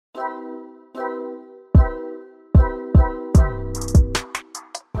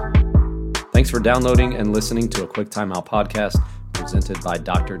Thanks for downloading and listening to a Quick Timeout podcast presented by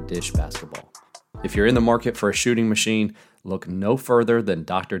Dr. Dish Basketball. If you're in the market for a shooting machine, look no further than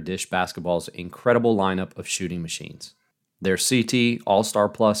Dr. Dish Basketball's incredible lineup of shooting machines. Their CT, All-Star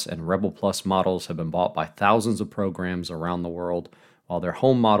Plus, and Rebel Plus models have been bought by thousands of programs around the world, while their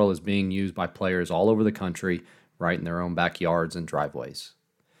home model is being used by players all over the country, right in their own backyards and driveways.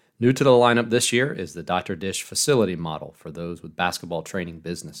 New to the lineup this year is the Dr. Dish Facility model for those with basketball training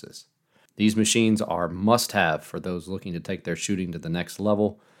businesses. These machines are must-have for those looking to take their shooting to the next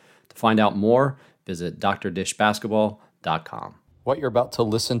level. To find out more, visit drdishbasketball.com. What you're about to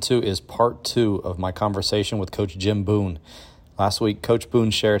listen to is part 2 of my conversation with Coach Jim Boone. Last week, Coach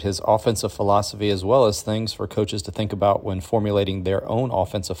Boone shared his offensive philosophy as well as things for coaches to think about when formulating their own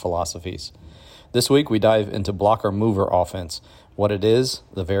offensive philosophies. This week, we dive into blocker-mover offense, what it is,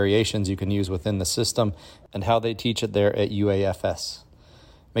 the variations you can use within the system, and how they teach it there at UAFS.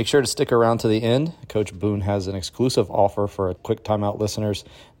 Make sure to stick around to the end. Coach Boone has an exclusive offer for Quick Timeout listeners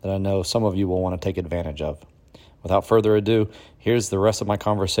that I know some of you will want to take advantage of. Without further ado, here's the rest of my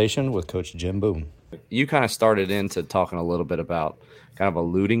conversation with Coach Jim Boone. You kind of started into talking a little bit about kind of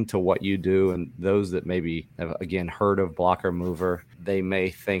alluding to what you do, and those that maybe have, again, heard of blocker mover, they may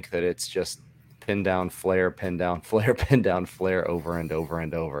think that it's just pin down, flare, pin down, flare, pin down, flare over and over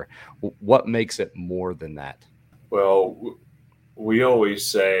and over. What makes it more than that? Well, we always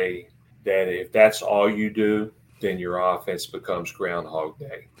say that if that's all you do, then your offense becomes Groundhog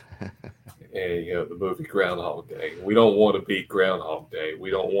Day. And, the movie Groundhog Day. We don't want to be Groundhog Day.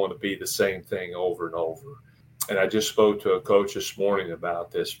 We don't want to be the same thing over and over. And I just spoke to a coach this morning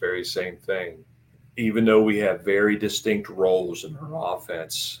about this very same thing. Even though we have very distinct roles in our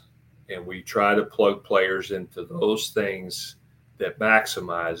offense, and we try to plug players into those things that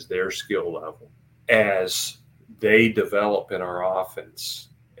maximize their skill level, as they develop in our offense,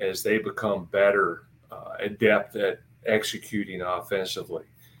 as they become better, adept at executing offensively,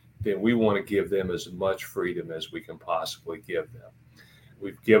 then we want to give them as much freedom as we can possibly give them.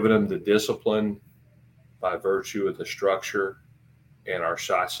 We've given them the discipline by virtue of the structure and our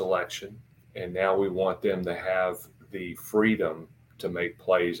shot selection, and now we want them to have the freedom to make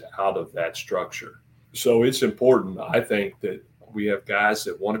plays out of that structure. So it's important, I think, that we have guys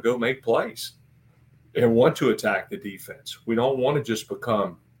that want to go make plays and want to attack the defense. We don't want to just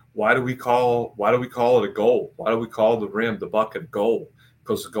become, why do we call it a goal? Why do we call the rim, the bucket, a goal?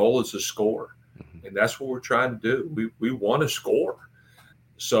 Because the goal is to score. And that's what we're trying to do. We want to score.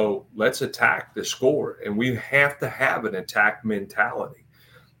 So let's attack the score. And we have to have an attack mentality.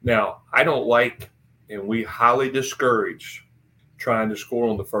 Now, I don't like, and we highly discourage trying to score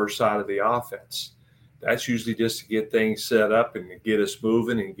on the first side of the offense. That's usually just to get things set up and to get us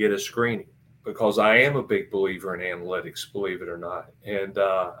moving and get us screening. Because I am a big believer in analytics, believe it or not. And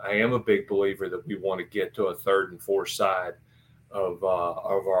I am a big believer that we want to get to a third and fourth side of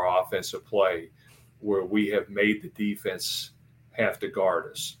our offensive play where we have made the defense have to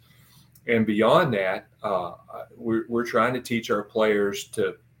guard us. And beyond that, we're trying to teach our players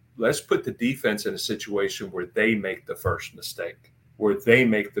to, let's put the defense in a situation where they make the first mistake, where they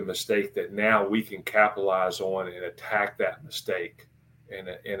make the mistake that now we can capitalize on and attack that mistake. And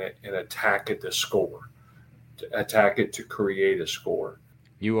attack it to score, to attack it to create a score.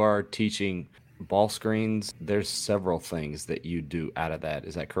 You are teaching ball screens. There's several things that you do out of that.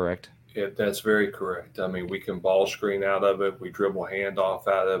 Is that correct? That's very correct. I mean, we can ball screen out of it. We dribble handoff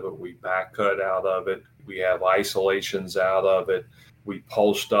out of it. We back cut out of it. We have isolations out of it. We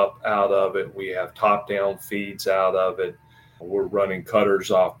post up out of it. We have top down feeds out of it. We're running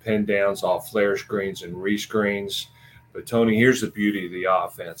cutters off pin downs, off flare screens and rescreens. But, Tony, here's the beauty of the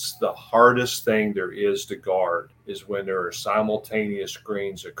offense. The hardest thing there is to guard is when there are simultaneous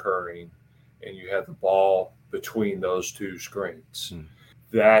screens occurring and you have the ball between those two screens.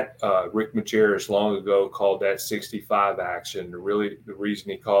 That Rick Majerus long ago called that 65 action. The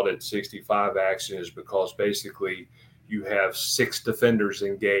reason he called it 65 action is because basically you have 6 defenders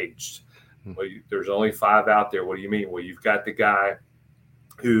engaged. Well, there's only 5 out there. What do you mean? Well, you've got the guy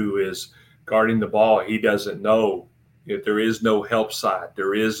who is guarding the ball. He doesn't know. If there is no help side,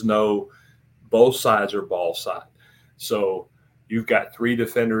 there is no, both sides are ball side. So you've got 3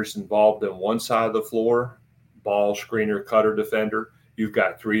 defenders involved in one side of the floor, ball, screener, cutter, defender. You've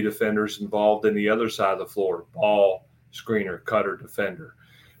got 3 defenders involved in the other side of the floor, ball, screener, cutter, defender.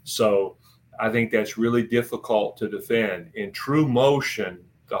 So I think that's really difficult to defend. In true motion,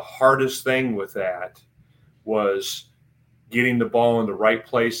 the hardest thing with that was getting the ball in the right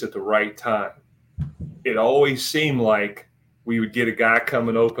place at the right time. It always seemed like we would get a guy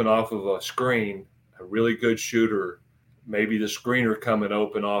coming open off of a screen, a really good shooter, maybe the screener coming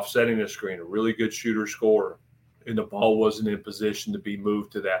open, offsetting the screen, a really good shooter scorer, and the ball wasn't in position to be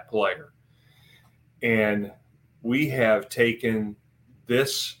moved to that player. And we have taken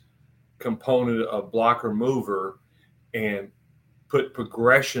this component of blocker mover and put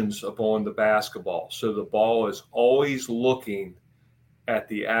progressions upon the basketball. So the ball is always looking at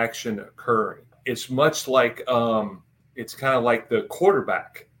the action occurring. It's much like, it's kind of like the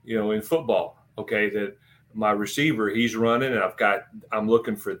quarterback, in football. Okay, that my receiver, he's running, and I'm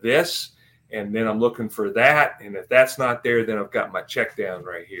looking for this, and then I'm looking for that, and if that's not there, then I've got my check down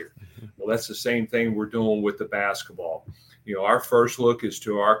right here. Well, that's the same thing we're doing with the basketball. Our first look is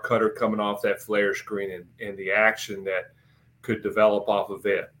to our cutter coming off that flare screen and the action that could develop off of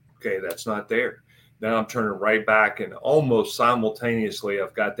it. Okay, that's not there. Now I'm turning right back, and almost simultaneously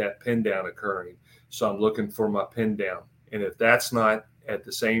I've got that pin down occurring. So I'm looking for my pin down. And if that's not at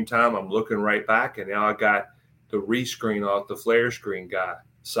the same time, I'm looking right back, and now I got the rescreen off the flare screen guy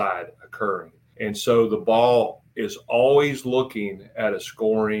side occurring. And so the ball is always looking at a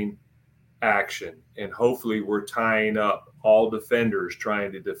scoring action. And hopefully we're tying up all defenders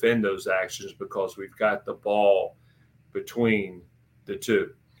trying to defend those actions because we've got the ball between the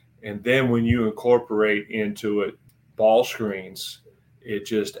two. And then when you incorporate into it ball screens, it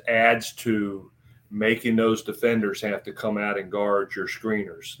just adds to making those defenders have to come out and guard your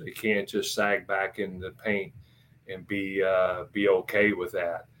screeners. They can't just sag back in the paint and be okay with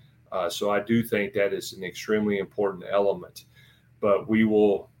that. So I do think that is an extremely important element. But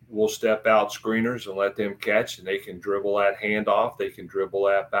we'll step out screeners and let them catch, and they can dribble that handoff. They can dribble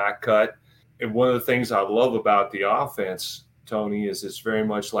that back cut. And one of the things I love about the offense, Tony, is it's very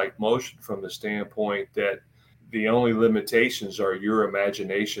much like motion from the standpoint that the only limitations are your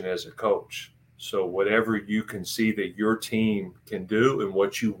imagination as a coach. So whatever you can see that your team can do and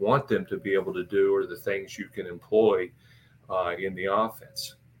what you want them to be able to do are the things you can employ in the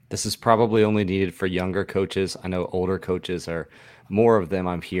offense. This is probably only needed for younger coaches. I know older coaches more of them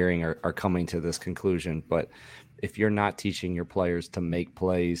I'm hearing are coming to this conclusion. But if you're not teaching your players to make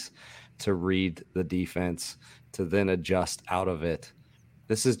plays, to read the defense, to then adjust out of it,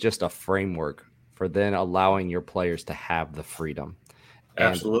 this is just a framework for then allowing your players to have the freedom.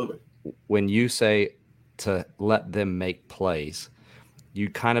 Absolutely. And when you say to let them make plays,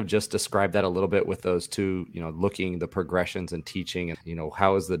 you kind of just described that a little bit with those two, looking the progressions and teaching, and,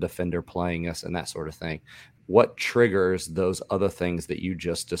 how is the defender playing us and that sort of thing. What triggers those other things that you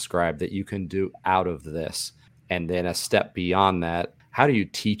just described that you can do out of this? And then a step beyond that, how do you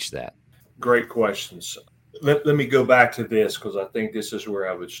teach that? Great questions. Let me go back to this because I think this is where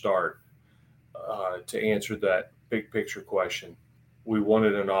I would start to answer that big picture question. We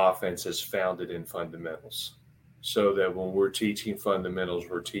wanted an offense that's founded in fundamentals, so that when we're teaching fundamentals,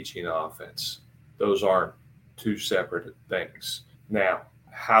 we're teaching offense. Those aren't two separate things. Now,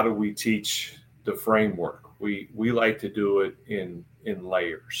 how do we teach the framework? We like to do it in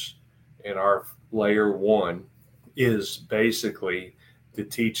layers. And our layer one is basically to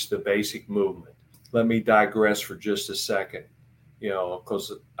teach the basic movement. Let me digress for just a second,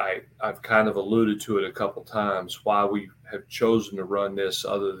 because I've kind of alluded to it a couple times, why we have chosen to run this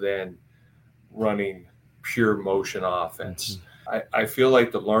other than running pure motion offense. I feel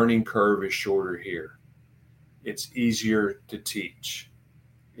like the learning curve is shorter here. It's easier to teach.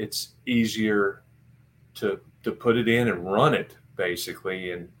 It's easier to put it in and run it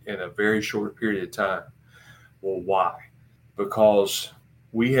basically in a very short period of time. Well, why? Because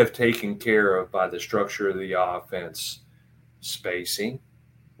we have taken care of, by the structure of the offense, spacing,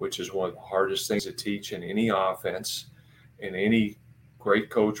 which is one of the hardest things to teach in any offense. And any great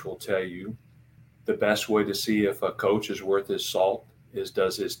coach will tell you the best way to see if a coach is worth his salt is,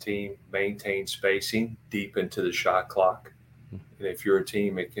 does his team maintain spacing deep into the shot clock? And if you're a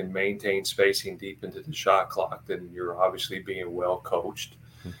team that can maintain spacing deep into the shot clock, then you're obviously being well coached.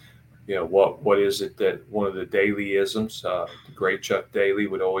 What is it that one of the Daly-isms, the great Chuck Daly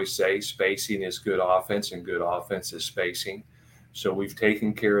would always say, spacing is good offense and good offense is spacing. So we've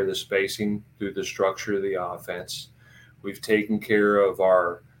taken care of the spacing through the structure of the offense. We've taken care of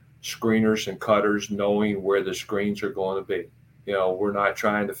our screeners and cutters knowing where the screens are going to be. We're not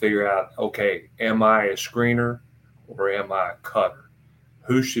trying to figure out, okay, am I a screener or am I a cutter?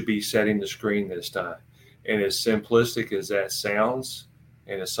 Who should be setting the screen this time? And as simplistic as that sounds,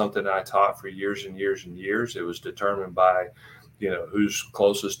 and it's something I taught for years and years and years, it was determined by, who's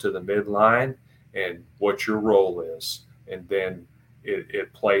closest to the midline and what your role is. And then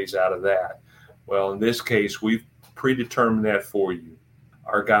it plays out of that. Well, in this case, we've predetermined that for you.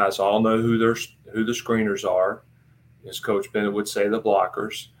 Our guys all know who the screeners are. As Coach Bennett would say, the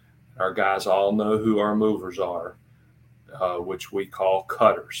blockers. Our guys all know who our movers are. which we call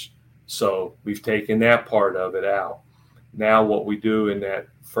cutters. So we've taken that part of it out. Now what we do in that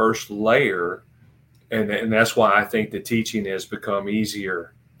first layer, and that's why I think the teaching has become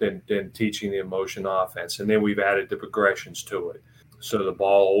easier than teaching the emotion offense. And then we've added the progressions to it. So the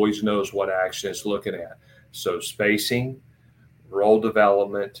ball always knows what action it's looking at. So spacing, role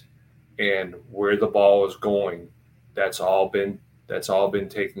development, and where the ball is going, that's all been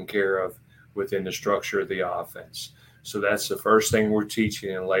taken care of within the structure of the offense. So that's the first thing we're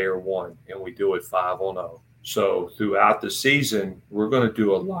teaching in layer 1, and we do it 5-on-0. So throughout the season, we're going to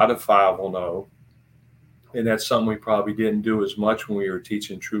do a lot of 5-on-0, and that's something we probably didn't do as much when we were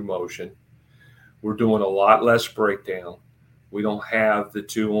teaching true motion. We're doing a lot less breakdown. We don't have the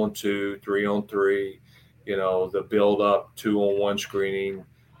 2-on-2, 3-on-3, the build up 2-on-1 screening,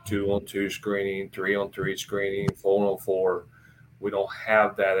 2-on-2 screening, 3-on-3 screening, 4-on-4. We don't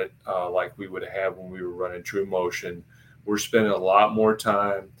have that like we would have when we were running true motion. We're spending a lot more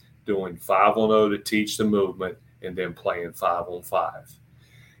time doing 5-on-0 to teach the movement and then playing 5-on-5.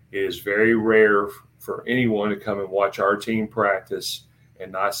 It is very rare for anyone to come and watch our team practice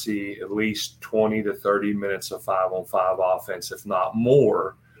and not see at least 20 to 30 minutes of 5-on-5 offense, if not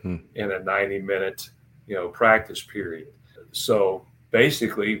more, in a 90-minute, practice period. So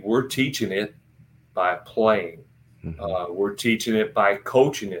basically, we're teaching it by playing. We're teaching it by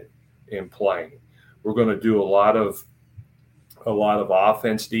coaching it in playing. We're going to do a lot of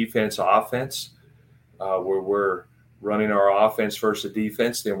offense, defense, where we're running our offense versus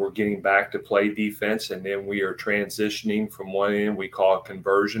defense. Then we're getting back to play defense, and then we are transitioning from one end. We call it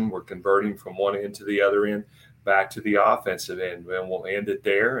conversion. We're converting from one end to the other end, back to the offensive end, and we'll end it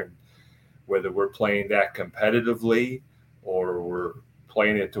there. And whether we're playing that competitively or we're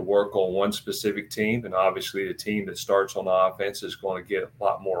playing it to work on one specific team, and obviously the team that starts on offense is going to get a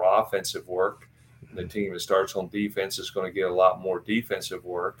lot more offensive work. And the team that starts on defense is going to get a lot more defensive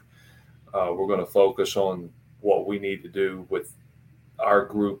work. We're going to focus on what we need to do with our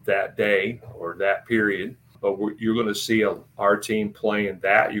group that day or that period. But you're going to see our team playing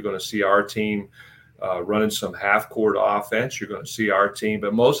that. You're going to see our team running some half-court offense. You're going to see our team.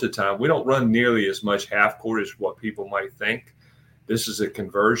 But most of the time, we don't run nearly as much half-court as what people might think. This is a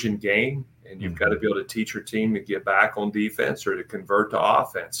conversion game, and you've got to be able to teach your team to get back on defense or to convert to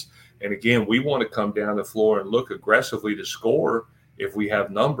offense. And again, we want to come down the floor and look aggressively to score. If we have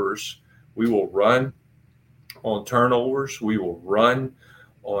numbers, we will run on turnovers. We will run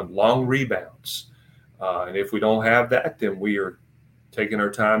on long rebounds. And if we don't have that, then we are taking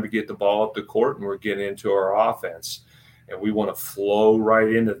our time to get the ball up the court, and we're getting into our offense. And we want to flow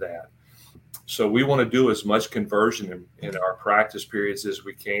right into that. So we want to do as much conversion in our practice periods as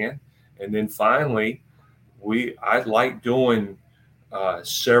we can. And then finally, I like doing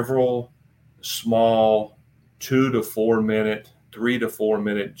several small 2 to 4 minute, 3 to 4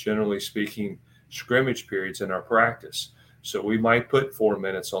 minute, generally speaking, scrimmage periods in our practice. So we might put 4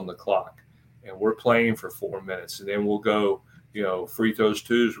 minutes on the clock, and we're playing for 4 minutes, and then we'll go, free throws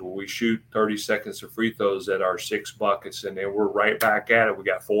twos where we shoot 30 seconds of free throws at our 6 buckets, and then we're right back at it. We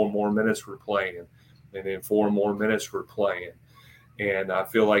got 4 more minutes we're playing, and then 4 more minutes we're playing. And I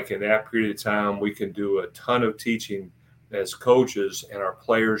feel like in that period of time, we can do a ton of teaching as coaches, and our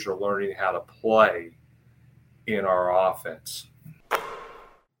players are learning how to play in our offense.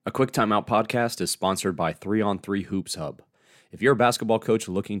 A Quick Timeout podcast is sponsored by 3on3 Hoops Hub. If you're a basketball coach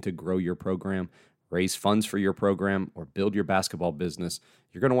looking to grow your program, raise funds for your program, or build your basketball business,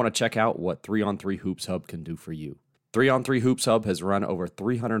 you're going to want to check out what 3on3 Hoops Hub can do for you. 3on3 Hoops Hub has run over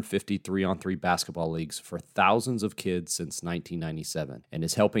 350 3on3 basketball leagues for thousands of kids since 1997 and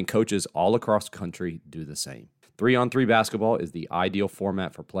is helping coaches all across the country do the same. 3on3 basketball is the ideal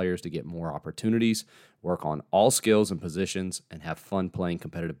format for players to get more opportunities, work on all skills and positions, and have fun playing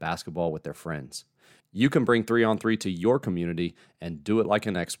competitive basketball with their friends. You can bring 3on3 to your community and do it like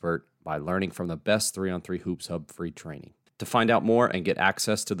an expert by learning from the best 3on3 Hoops Hub free training. To find out more and get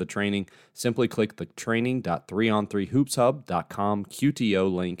access to the training, simply click the training.3on3hoopshub.com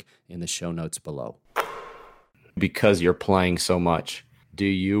QTO link in the show notes below. Because you're playing so much, do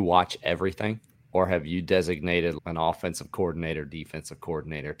you watch everything? Or have you designated an offensive coordinator, defensive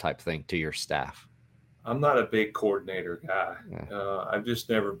coordinator type thing to your staff? I'm not a big coordinator guy. Yeah. I've just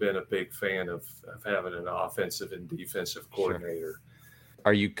never been a big fan of having an offensive and defensive coordinator. Sure.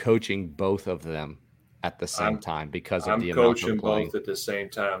 Are you coaching both of them at the same time because of the amount I'm coaching of playing? both at the same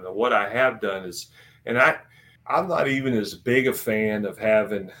time. Now, what I have done is, and I'm not even as big a fan of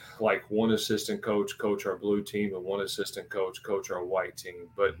having like one assistant coach our blue team and one assistant coach our white team,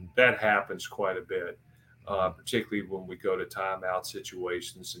 but that happens quite a bit, particularly when we go to timeout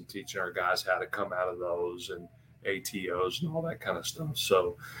situations and teaching our guys how to come out of those and ATOs and all that kind of stuff.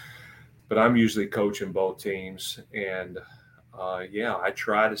 So, but I'm usually coaching both teams, and I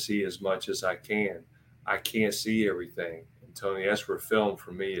try to see as much as I can. I can't see everything. And Tony, that's where film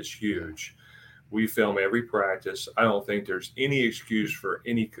for me is huge. We film every practice. I don't think there's any excuse for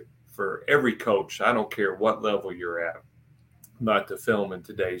every coach. I don't care what level you're at, not to film in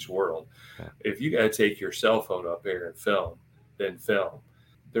today's world. Yeah. If you got to take your cell phone up there and film, then film.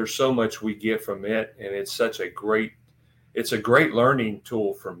 There's so much we get from it, and it's a great learning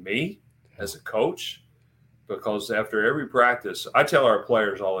tool for me as a coach, because after every practice, I tell our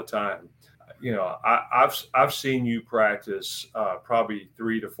players all the time, I've seen you practice probably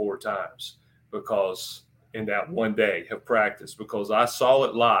 3 to 4 times, because in that one day of practice, because I saw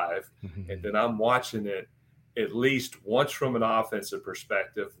it live, and then I'm watching it at least once from an offensive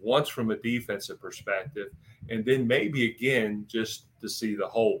perspective, once from a defensive perspective, and then maybe again just to see the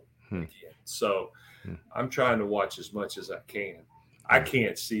whole again. So I'm trying to watch as much as I can. I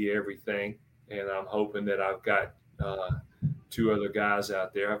can't see everything, and I'm hoping that I've got 2 other guys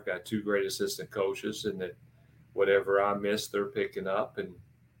out there. I've got 2 great assistant coaches, and that whatever I miss, they're picking up, and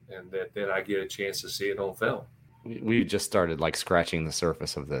that then I get a chance to see it on film. We just started scratching the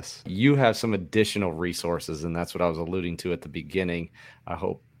surface of this. You have some additional resources, and that's what I was alluding to at the beginning. I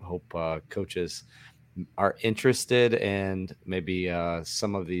hope coaches are interested, and maybe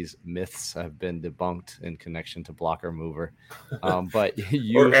some of these myths have been debunked in connection to blocker mover. But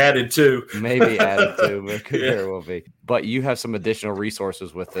you or added to, maybe added to, but there will be. But you have some additional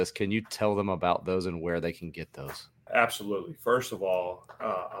resources with this. Can you tell them about those and where they can get those? Absolutely. First of all,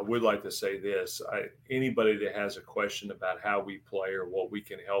 I would like to say this. Anybody that has a question about how we play or what we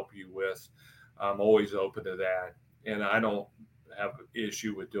can help you with, I'm always open to that. And I don't have an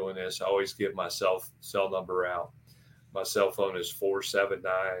issue with doing this. I always give my cell number out. My cell phone is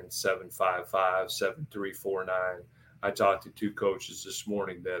 479-755-7349. I talked to 2 coaches this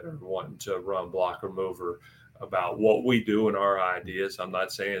morning that are wanting to run blocker mover about what we do and our ideas. I'm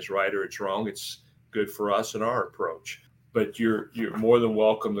not saying it's right or it's wrong. It's good for us and our approach. But you're more than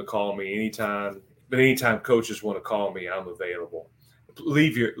welcome to call me anytime. But anytime coaches want to call me, I'm available.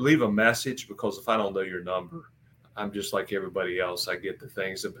 Leave a message, because if I don't know your number, I'm just like everybody else. I get the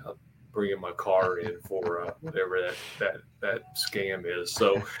things about bringing my car in for whatever that scam is.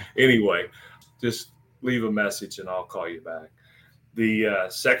 So anyway, just leave a message and I'll call you back. The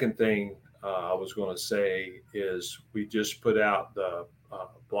second thing I was going to say is we just put out the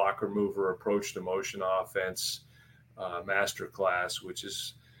blocker mover approach to motion offense masterclass, which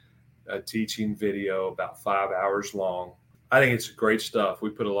is a teaching video about 5 hours long. I think it's great stuff.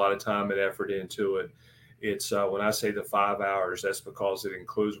 We put a lot of time and effort into it. It's when I say the 5 hours, that's because it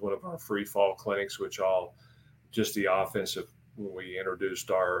includes one of our free fall clinics, which just the offensive, when we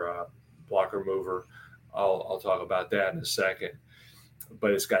introduced our blocker mover, I'll talk about that in a second.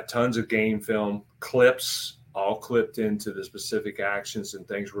 But it's got tons of game film clips, all clipped into the specific actions and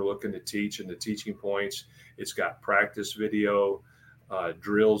things we're looking to teach and the teaching points. It's got practice video,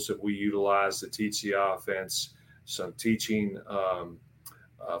 drills that we utilize to teach the offense, some teaching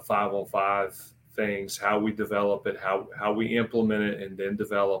 5-on-5 things, how we develop it, how we implement it and then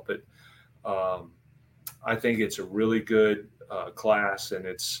develop it. I think it's a really good class, and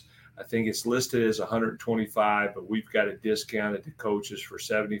I think it's listed as $125, but we've got it discounted to coaches for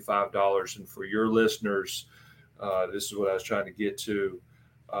 $75. And for your listeners, this is what I was trying to get to.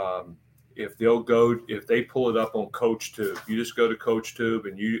 If they pull it up on CoachTube, you just go to CoachTube,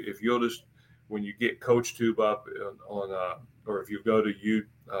 and when you get CoachTube up on or if you go to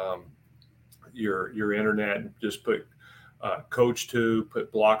your internet and just put CoachTube,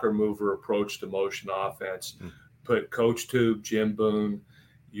 put blocker mover approach to motion offense, put CoachTube Jim Boone,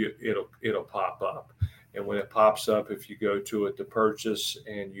 it'll pop up. And when it pops up, if you go to it to purchase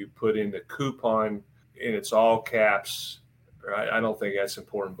and you put in the coupon, and it's all caps, right? I don't think that's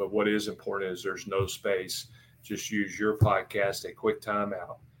important, but what is important is there's no space. Just use your podcast, a quick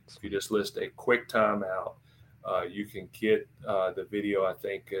timeout. If you just list a quick timeout, you can get the video. I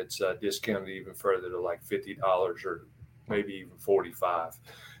think it's discounted even further to like $50 or maybe even $45.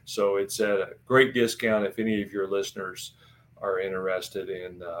 So it's at a great discount if any of your listeners are interested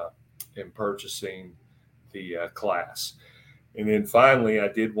in purchasing the class. And then finally, I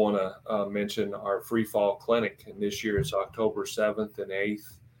did want to mention our free fall clinic. And this year it's October 7th and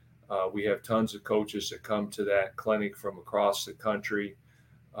 8th. We have tons of coaches that come to that clinic from across the country.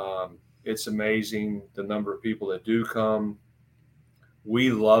 It's amazing the number of people that do come.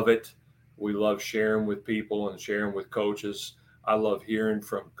 We love it. We love sharing with people and sharing with coaches. I love hearing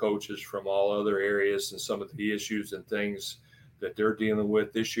from coaches from all other areas and some of the issues and things that they're dealing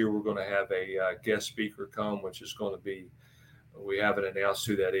with. This year, we're going to have a guest speaker come, which is going to be, we haven't announced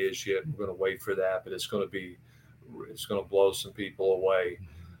who that is yet. We're going to wait for that, but it's going to blow some people away.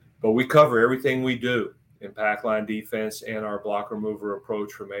 But we cover everything we do in pack line defense and our block remover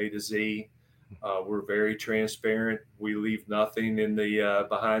approach from A to Z. We're very transparent. We leave nothing in the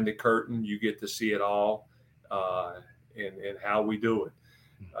behind the curtain. You get to see it all and how we do it.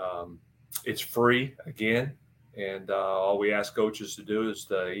 It's free again, and all we ask coaches to do is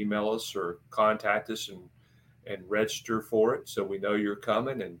to email us or contact us and register for it, so we know you're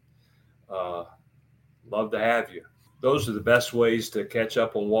coming, and love to have you. Those are the best ways to catch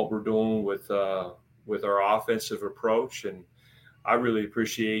up on what we're doing with our offensive approach, and I really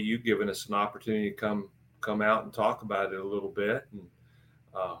appreciate you giving us an opportunity to come out and talk about it a little bit, and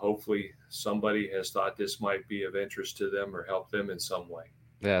hopefully somebody has thought this might be of interest to them or help them in some way.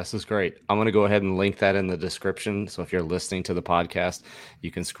 Yeah, this is great. I'm going to go ahead and link that in the description. So if you're listening to the podcast, you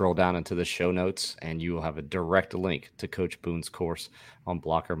can scroll down into the show notes and you will have a direct link to Coach Boone's course on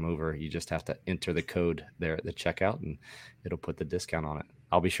block remover. You just have to enter the code there at the checkout and it'll put the discount on it.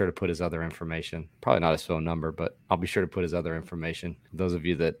 I'll be sure to put his other information, probably not his phone number, but I'll be sure to put his other information. Those of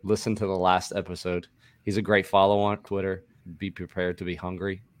you that listened to the last episode, he's a great follow on Twitter. Be prepared to be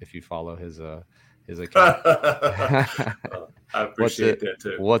hungry if you follow his account. I appreciate that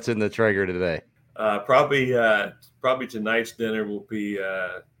too. What's in the Traeger today? Probably tonight's dinner will be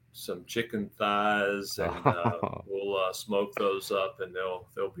some chicken thighs, and we'll smoke those up, and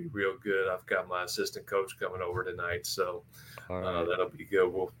they'll be real good. I've got my assistant coach coming over tonight, so that'll be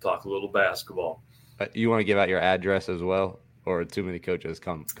good. We'll talk a little basketball. You want to give out your address as well, or too many coaches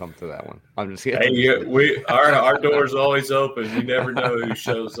come to that one? I'm just kidding. Hey, our door's always open. You never know who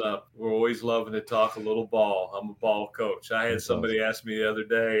shows up. We're always loving to talk a little ball. I'm a ball coach. I had somebody ask me the other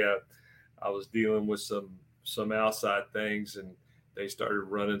day. I was dealing with some outside things, and they started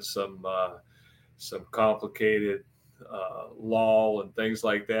running some complicated law and things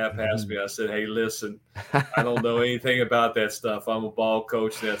like that past me. I said, "Hey, listen, I don't know anything about that stuff. I'm a ball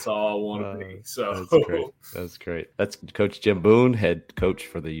coach. And that's all I want to be." So that's great. That's Coach Jim Boone, head coach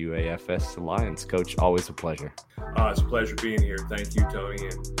for the UAFS Lions. Coach, always a pleasure. It's a pleasure being here. Thank you, Tony.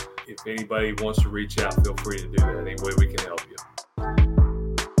 And if anybody wants to reach out, feel free to do that. Any way we can help you.